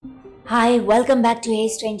Hi, welcome back to A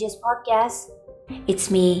Strangers Podcast.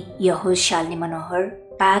 It's me, your host Shalini Manohar,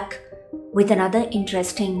 back with another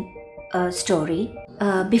interesting story.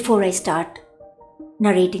 Before I start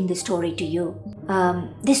narrating the story to you,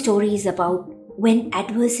 this story is about when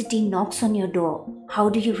adversity knocks on your door, how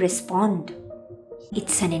do you respond?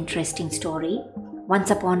 It's an interesting story.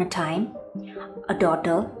 Once upon a time, a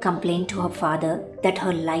daughter complained to her father that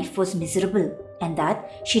her life was miserable and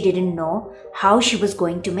that she didn't know how she was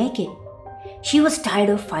going to make it. She was tired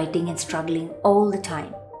of fighting and struggling all the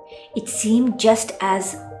time. It seemed just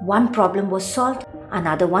as one problem was solved,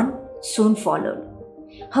 another one soon followed.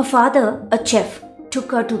 Her father, a chef,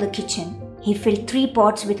 took her to the kitchen. He filled 3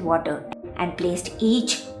 pots with water and placed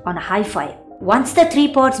each on a high fire. Once the 3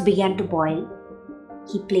 pots began to boil,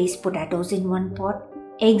 he placed potatoes in one pot,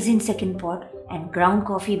 eggs in second pot, and ground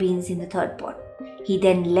coffee beans in the third pot. He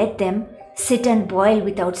then let them sit and boil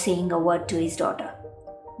without saying a word to his daughter.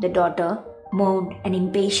 The daughter moaned and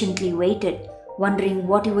impatiently waited, wondering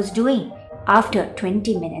what he was doing. After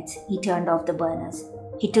 20 minutes, he turned off the burners.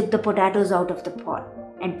 He took the potatoes out of the pot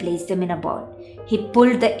and placed them in a bowl. He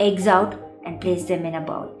pulled the eggs out and placed them in a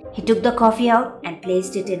bowl. He took the coffee out and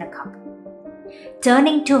placed it in a cup.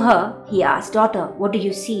 Turning to her, he asked, "Daughter, what do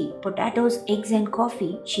you see?" "Potatoes, eggs and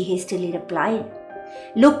coffee," she hastily replied.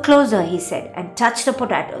 "Look closer," he said, and touched the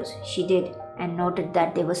potatoes. She did and noted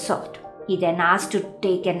that they were soft. He then asked to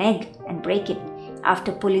take an egg and break it.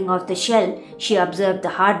 After pulling off the shell, she observed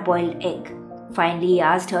the hard-boiled egg. Finally, he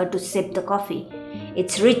asked her to sip the coffee.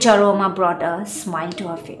 Its rich aroma brought a smile to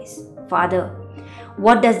her face. "Father,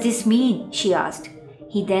 what does this mean?" she asked.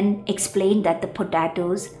 He then explained that the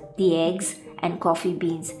potatoes, the eggs, and coffee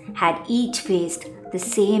beans had each faced the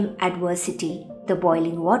same adversity, the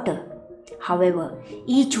boiling water. However,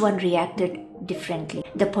 each one reacted differently.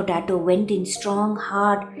 The potato went in strong,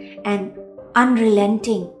 hard, and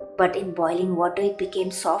unrelenting, but in boiling water it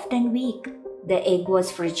became soft and weak. The egg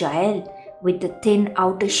was fragile, with the thin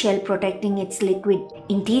outer shell protecting its liquid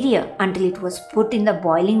interior until it was put in the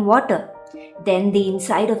boiling water. Then the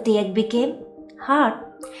inside of the egg became hard.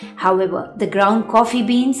 However, the ground coffee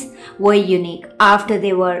beans were unique. After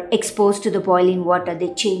they were exposed to the boiling water, they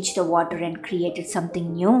changed the water and created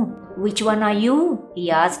something new. "Which one are you?"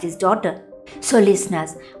 he asked his daughter. So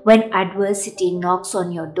listeners, when adversity knocks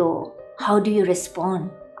on your door, how do you respond?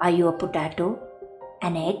 Are you a potato,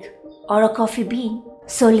 an egg, or a coffee bean?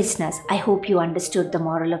 So listeners, I hope you understood the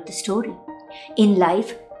moral of the story. In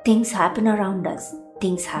life, things happen around us.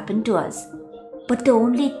 Things happen to us. But the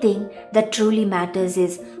only thing that truly matters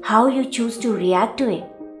is how you choose to react to it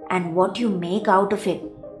and what you make out of it.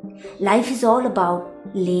 Life is all about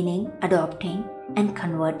learning, adopting, and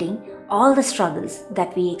converting all the struggles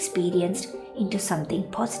that we experienced into something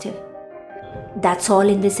positive. That's all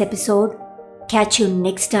in this episode. Catch you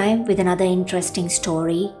next time with another interesting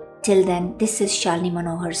story. Till then, this is Shalini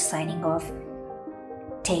Manohar signing off.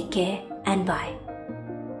 Take care and bye.